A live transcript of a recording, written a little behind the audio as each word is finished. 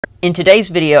In today's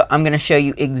video, I'm going to show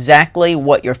you exactly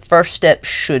what your first step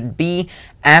should be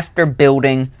after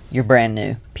building your brand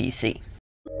new PC.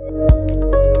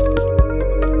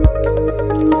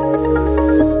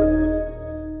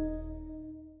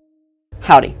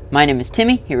 Howdy, my name is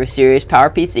Timmy here with Sirius Power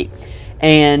PC,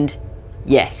 and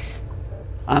yes,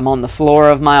 I'm on the floor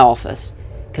of my office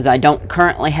because I don't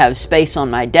currently have space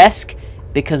on my desk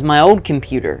because my old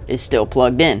computer is still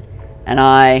plugged in, and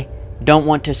I don't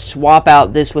want to swap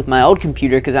out this with my old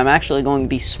computer because I'm actually going to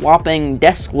be swapping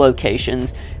desk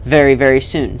locations very, very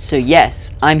soon. So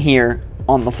yes, I'm here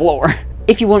on the floor.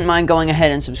 If you wouldn't mind going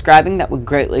ahead and subscribing, that would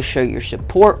greatly show your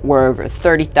support. We're over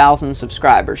 30,000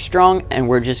 subscribers strong, and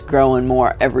we're just growing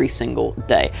more every single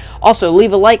day. Also,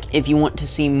 leave a like if you want to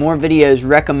see more videos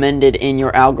recommended in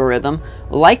your algorithm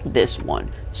like this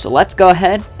one. So let's go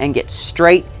ahead and get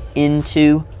straight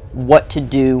into what to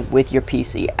do with your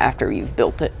PC after you've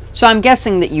built it. So I'm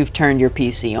guessing that you've turned your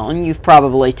PC on. You've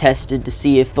probably tested to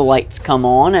see if the lights come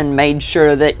on and made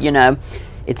sure that, you know,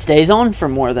 it stays on for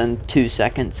more than 2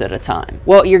 seconds at a time.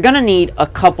 Well, you're gonna need a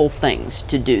couple things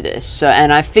to do this. So,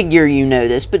 and I figure you know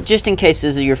this, but just in case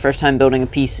this is your first time building a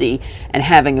PC and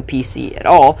having a PC at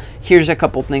all, here's a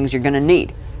couple things you're gonna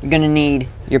need. You're going to need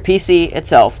your PC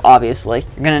itself, obviously.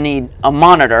 You're going to need a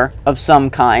monitor of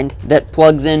some kind that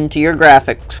plugs into your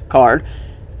graphics card.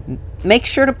 Make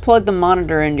sure to plug the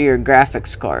monitor into your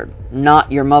graphics card,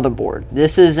 not your motherboard.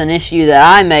 This is an issue that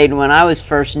I made when I was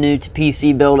first new to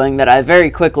PC building that I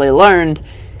very quickly learned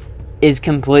is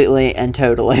completely and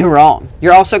totally wrong.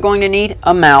 You're also going to need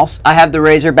a mouse. I have the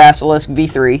Razer Basilisk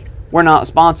V3. We're not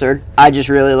sponsored, I just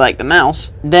really like the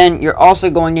mouse. Then you're also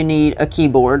going to need a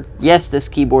keyboard. Yes, this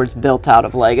keyboard's built out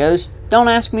of Legos. Don't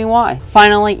ask me why.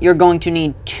 Finally, you're going to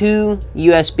need 2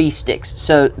 USB sticks.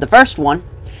 So the first one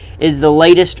is the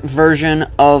latest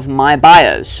version of my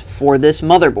BIOS for this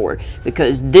motherboard,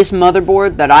 because this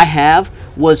motherboard that I have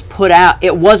was put out,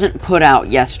 it wasn't put out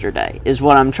yesterday is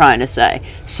what I'm trying to say.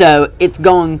 So it's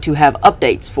going to have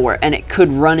updates for it, and it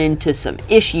could run into some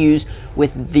issues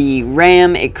with the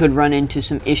RAM, it could run into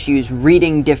some issues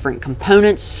reading different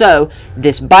components, so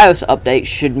this BIOS update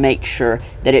should make sure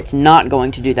that it's not going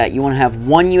to do that. You want to have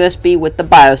one USB with the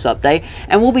BIOS update,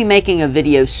 and we'll be making a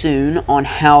video soon on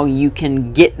how you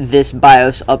can get this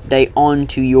BIOS update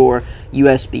onto your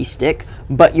USB stick,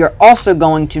 but you're also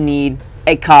going to need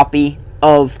a copy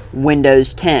of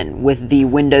Windows 10 with the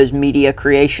Windows Media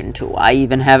Creation tool. I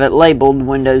even have it labeled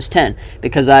Windows 10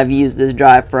 because I've used this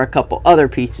drive for a couple other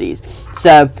PCs.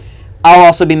 So I'll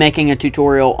also be making a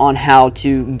tutorial on how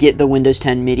to get the Windows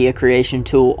 10 Media Creation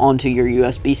tool onto your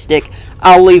USB stick.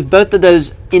 I'll leave both of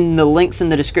those in the links in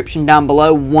the description down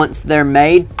below once they're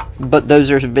made, but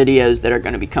those are videos that are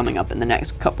going to be coming up in the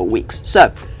next couple weeks.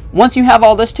 So once you have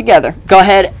all this together, go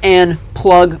ahead and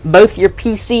plug both your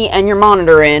PC and your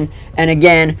monitor in, and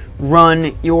again,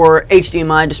 run your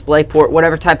HDMI DisplayPort,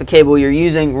 whatever type of cable you're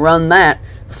using, run that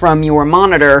from your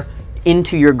monitor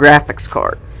into your graphics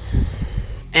card.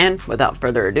 And without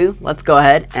further ado, let's go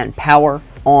ahead and power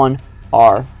on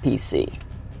our PC.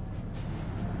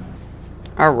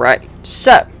 Alright,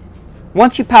 so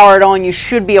once you power it on, you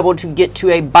should be able to get to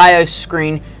a BIOS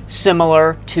screen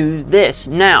similar to this.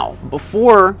 Now,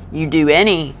 before you do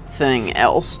anything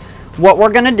else, what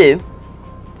we're going to do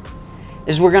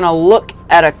is we're going to look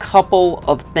at a couple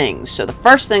of things. So the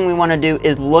first thing we want to do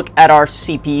is look at our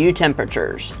CPU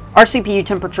temperatures. Our CPU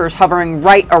temperature is hovering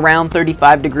right around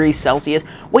 35 degrees Celsius.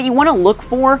 What you want to look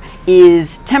for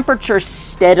is temperature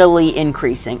steadily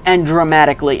increasing and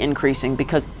dramatically increasing,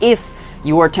 because if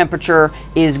your temperature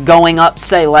is going up,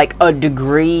 say like a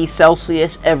degree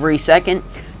Celsius every second,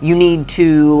 you need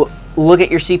to look at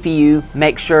your CPU,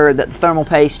 make sure that the thermal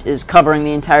paste is covering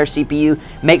the entire CPU,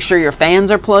 make sure your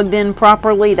fans are plugged in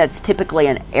properly. That's typically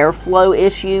an airflow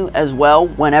issue as well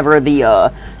whenever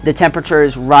the temperature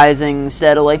is rising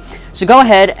steadily. So go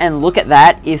ahead and look at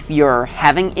that if you're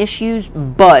having issues,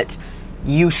 but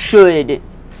you should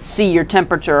see your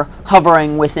temperature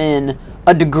hovering within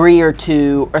a degree or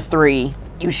 2 or 3.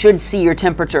 You should see your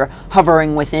temperature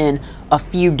hovering within a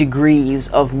few degrees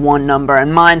of one number,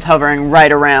 and mine's hovering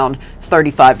right around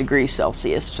 35 degrees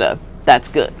Celsius, so that's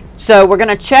good. So we're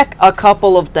going to check a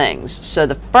couple of things. So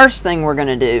the first thing we're going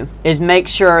to do is make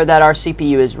sure that our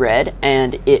CPU is red,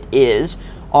 and it is.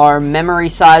 Our memory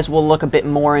size, we'll look a bit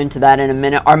more into that in a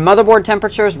minute. Our motherboard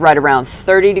temperature is right around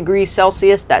 30 degrees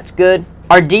Celsius, that's good.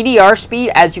 Our DDR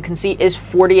speed, as you can see, is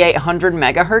 4800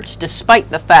 megahertz, despite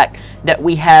the fact that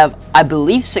we have, I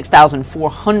believe,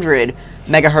 6400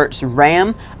 megahertz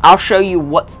RAM. I'll show you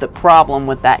what's the problem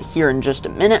with that here in just a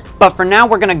minute. But for now,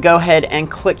 we're going to go ahead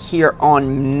and click here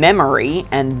on memory,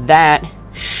 and that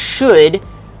should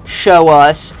show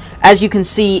us, as you can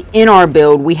see in our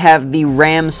build, we have the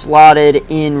RAM slotted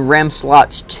in RAM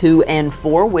slots 2 and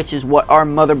 4, which is what our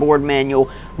motherboard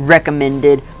manual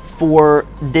recommended for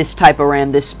this type of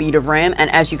RAM, this speed of RAM. And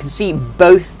as you can see,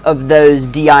 both of those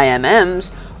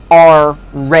DIMMs are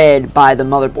read by the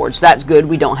motherboard. So that's good.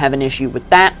 We don't have an issue with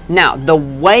that. Now, the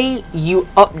way you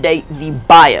update the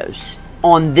BIOS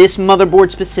on this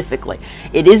motherboard specifically,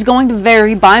 it is going to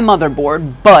vary by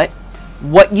motherboard, but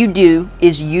what you do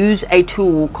is use a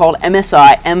tool called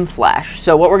MSI MFlash.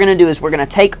 So what we're going to do is we're going to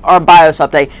take our BIOS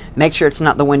update, make sure it's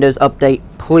not the Windows update.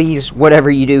 Please,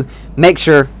 whatever you do, make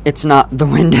sure it's not the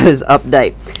Windows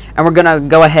update. And we're going to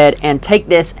go ahead and take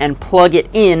this and plug it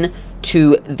in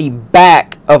to the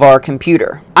back of our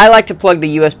computer. I like to plug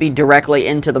the USB directly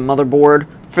into the motherboard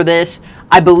for this.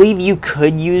 I believe you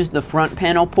could use the front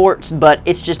panel ports, but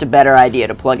it's just a better idea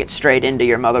to plug it straight into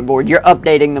your motherboard. You're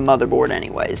updating the motherboard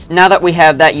anyways. Now that we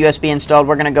have that USB installed,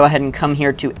 we're going to go ahead and come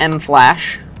here to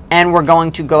MFlash, and we're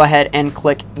going to go ahead and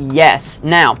click yes.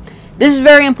 Now, this is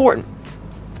very important.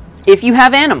 If you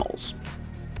have animals,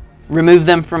 remove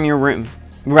them from your room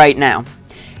right now.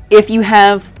 If you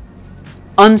have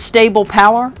unstable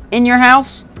power in your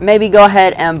house, maybe go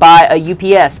ahead and buy a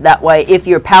UPS. That way, if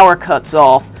your power cuts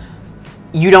off,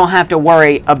 you don't have to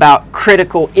worry about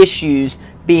critical issues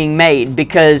being made,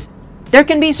 because there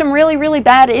can be some really, really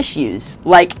bad issues.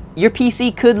 Like, your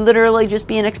PC could literally just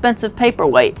be an expensive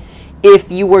paperweight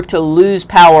if you were to lose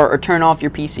power or turn off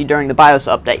your PC during the BIOS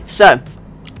update. So,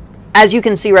 as you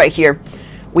can see right here,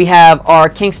 we have our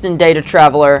Kingston Data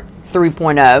Traveler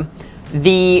 3.0.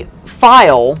 The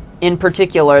file in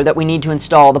particular that we need to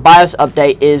install the BIOS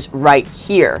update is right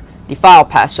here, the file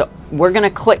path. So we're going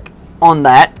to click on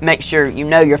that. Make sure you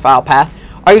know your file path.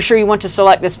 Are you sure you want to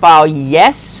select this file?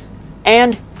 Yes.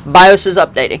 And BIOS is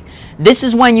updating. This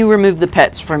is when you remove the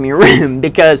pets from your room,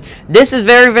 because this is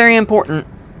very, very important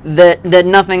that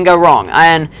nothing go wrong.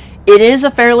 And it is a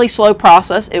fairly slow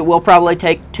process. It will probably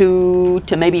take 2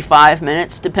 to maybe 5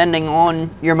 minutes depending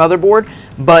on your motherboard,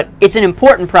 but it's an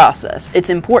important process. It's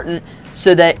important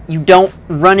so that you don't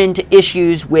run into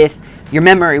issues with your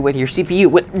memory, with your CPU,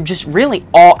 with just really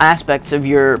all aspects of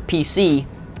your PC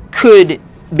could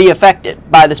be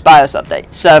affected by this BIOS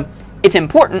update. So it's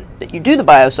important that you do the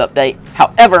BIOS update.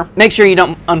 However, make sure you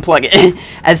don't unplug it.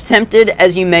 As tempted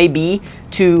as you may be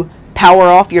to power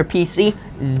off your PC,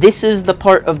 this is the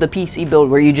part of the PC build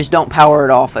where you just don't power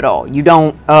it off at all. You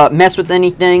don't mess with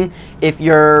anything. If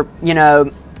you're,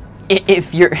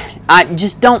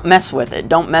 just don't mess with it.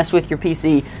 Don't mess with your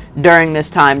PC during this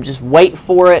time. Just wait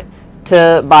for it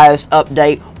to BIOS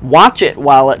update. Watch it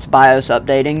while it's BIOS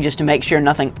updating just to make sure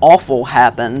nothing awful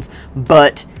happens.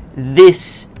 But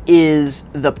this is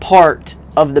the part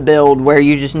of the build where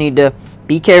you just need to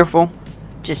be careful.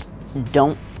 Just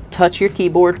don't touch your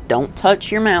keyboard. Don't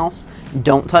touch your mouse.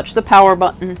 Don't touch the power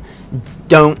button.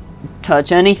 Don't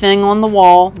touch anything on the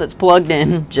wall that's plugged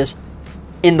in. Just,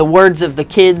 in the words of the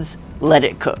kids, let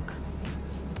it cook.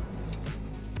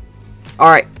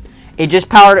 Alright, it just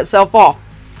powered itself off.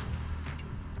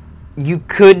 You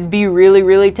could be really,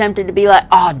 really tempted to be like,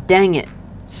 oh, dang it,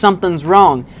 something's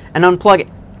wrong, and unplug it.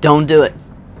 Don't do it.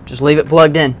 Just leave it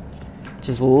plugged in.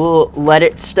 Just let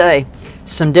it stay.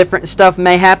 Some different stuff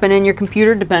may happen in your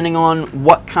computer depending on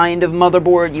what kind of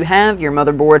motherboard you have. Your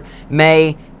motherboard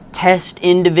may test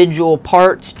individual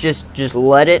parts. Just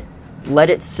let it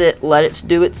sit, let it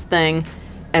do its thing,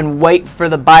 and wait for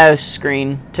the BIOS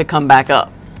screen to come back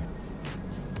up.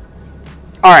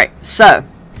 Alright, so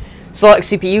select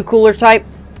CPU cooler type.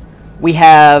 We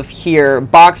have here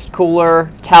boxed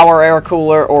cooler, tower air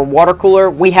cooler, or water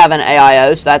cooler. We have an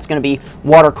AIO, so that's going to be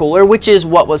water cooler, which is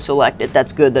what was selected.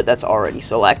 That's good that that's already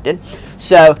selected.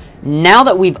 So now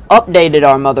that we've updated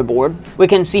our motherboard, we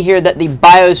can see here that the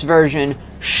BIOS version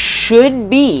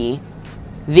should be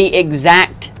the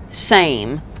exact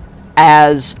same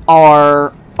as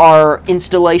our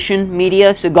installation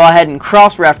media. So go ahead and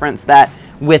cross-reference that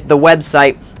with the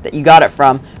website that you got it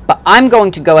from. But I'm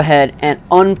going to go ahead and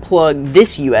unplug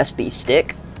this USB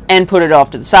stick and put it off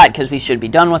to the side because we should be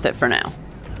done with it for now.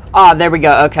 Ah, there we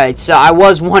go. Okay, so I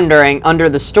was wondering, under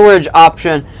the storage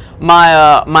option,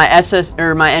 my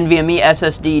NVMe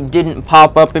SSD didn't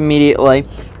pop up immediately.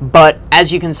 But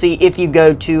as you can see, if you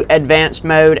go to advanced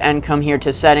mode and come here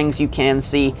to settings, you can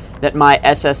see that my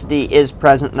SSD is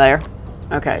present there.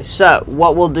 Okay, so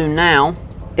what we'll do now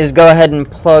is go ahead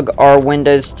and plug our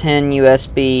Windows 10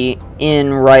 USB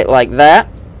in right like that.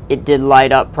 It did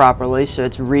light up properly, so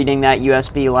it's reading that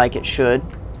USB like it should.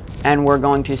 And we're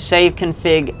going to save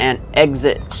config and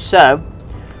exit. So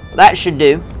what that should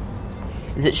do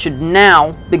is it should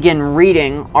now begin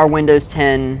reading our Windows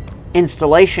 10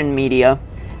 installation media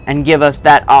and give us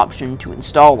that option to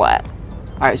install that.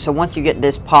 Alright, so once you get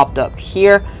this popped up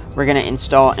here, we're going to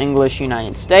install English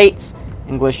United States,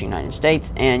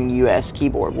 and US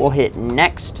keyboard. We'll hit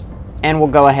next, and we'll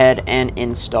go ahead and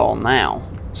install now.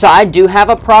 So I do have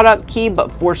a product key,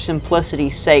 but for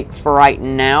simplicity's sake, for right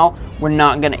now, we're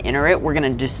not going to enter it. We're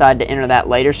going to decide to enter that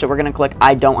later. So we're going to click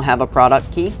I don't have a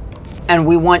product key, and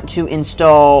we want to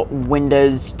install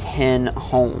Windows 10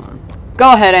 Home.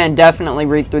 Go ahead and definitely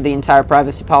read through the entire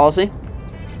privacy policy.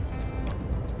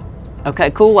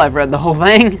 Okay, cool. I've read the whole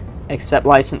thing. Accept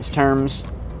license terms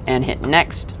and hit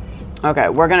next. Okay,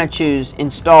 we're going to choose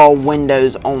install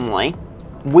Windows only.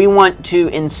 We want to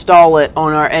install it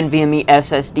on our NVMe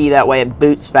SSD, that way it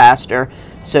boots faster.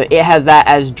 So it has that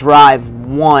as drive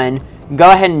 1.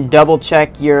 Go ahead and double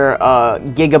check your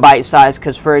gigabyte size,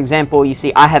 because for example, you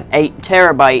see I have 8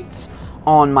 terabytes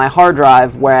on my hard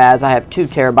drive, whereas I have 2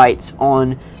 terabytes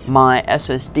on my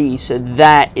SSD. So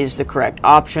that is the correct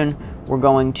option. We're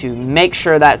going to make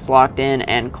sure that's locked in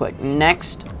and click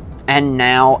next. And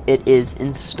now it is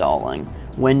installing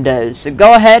Windows. So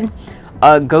go ahead,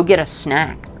 go get a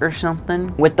snack or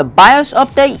something. With the BIOS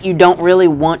update, you don't really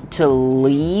want to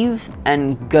leave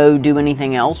and go do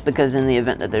anything else, because in the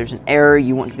event that there's an error,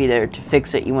 you want to be there to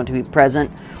fix it. You want to be present.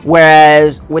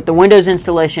 Whereas with the Windows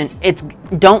installation, it's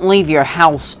don't leave your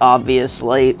house,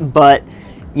 obviously, but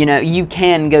you know, you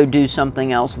can go do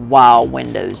something else while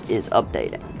Windows is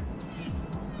updating.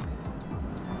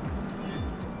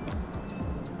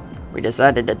 We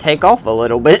decided to take off a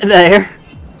little bit there.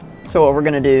 So what we're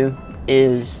going to do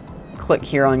is click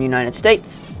here on United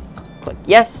States, click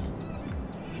yes.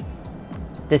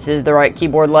 This is the right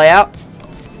keyboard layout.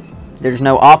 There's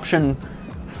no option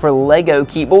for Lego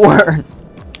keyboard.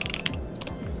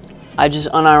 I just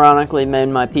unironically made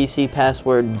my PC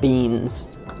password Beans.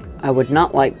 I would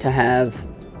not like to have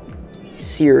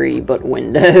Siri but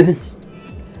Windows.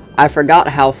 I forgot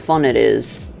how fun it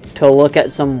is to look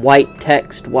at some white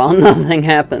text while nothing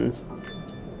happens.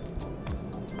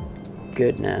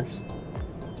 Goodness.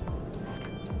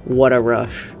 What a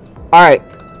rush. Alright.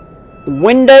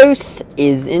 Windows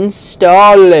is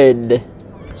installed.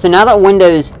 So now that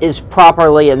Windows is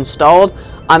properly installed,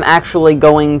 I'm actually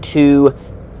going to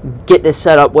get this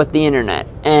set up with the internet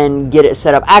and get it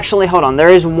set up. Actually, hold on. There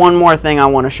is one more thing I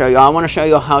want to show you. I want to show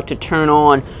you how to turn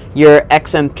on your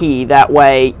XMP. That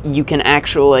way you can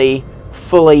actually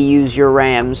fully use your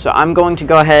RAM. So I'm going to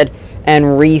go ahead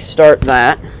and restart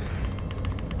that.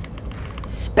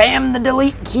 Spam the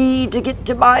delete key to get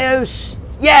to BIOS.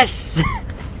 Yes!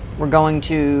 We're going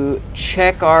to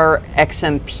check our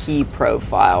XMP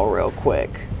profile real quick,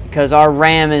 because our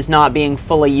RAM is not being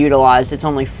fully utilized. It's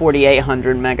only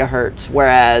 4800 megahertz,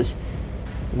 whereas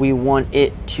we want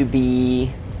it to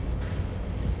be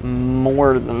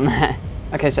more than that.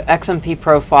 Okay, so XMP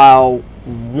profile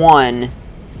 1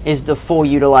 is the full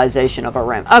utilization of our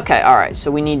RAM. Okay, alright,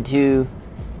 so we need to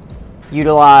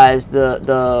utilize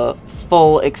the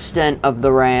full extent of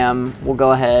the RAM. We'll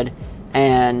go ahead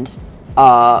and,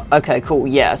 okay, cool,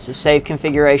 yeah, so save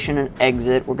configuration and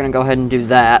exit. We're going to go ahead and do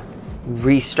that.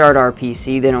 Restart our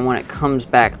PC, then when it comes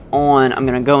back on, I'm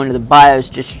going to go into the BIOS,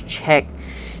 just check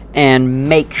and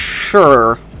make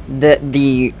sure that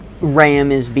the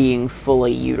RAM is being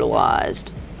fully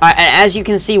utilized. And as you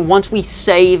can see, once we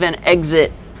save and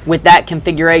exit with that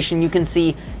configuration, you can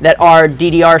see that our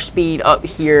DDR speed up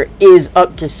here is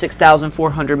up to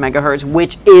 6,400 megahertz,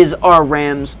 which is our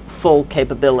RAM's full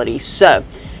capability. So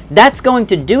that's going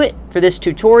to do it for this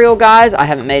tutorial, guys. I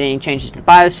haven't made any changes to the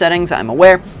BIOS settings, I'm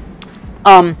aware.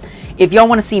 If y'all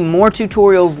want to see more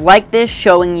tutorials like this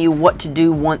showing you what to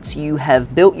do once you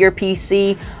have built your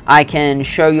PC, I can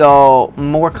show y'all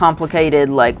more complicated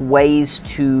like ways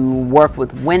to work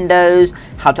with Windows,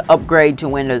 how to upgrade to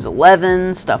Windows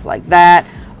 11, stuff like that.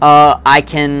 I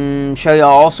can show y'all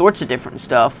all sorts of different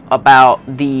stuff about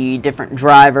the different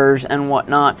drivers and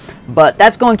whatnot. But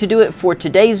that's going to do it for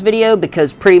today's video,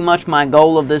 because pretty much my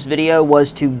goal of this video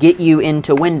was to get you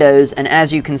into Windows. And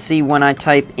as you can see, when I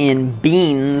type in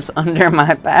Beans under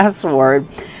my password,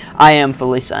 I am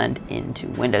fully signed into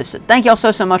Windows. So thank y'all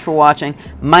so much for watching.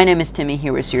 My name is Timmy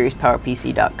here with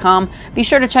SiriusPowerPC.com. Be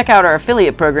sure to check out our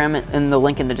affiliate program in the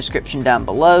link in the description down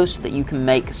below so that you can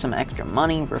make some extra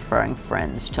money referring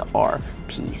friends to our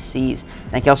PCs.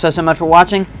 Thank y'all so much for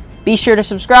watching. Be sure to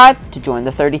subscribe to join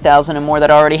the 30,000 and more that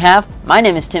already have. My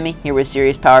name is Timmy here with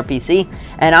Sirius Power PC,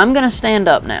 and I'm going to stand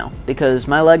up now because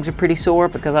my legs are pretty sore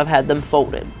because I've had them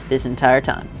folded this entire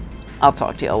time. I'll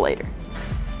talk to y'all later.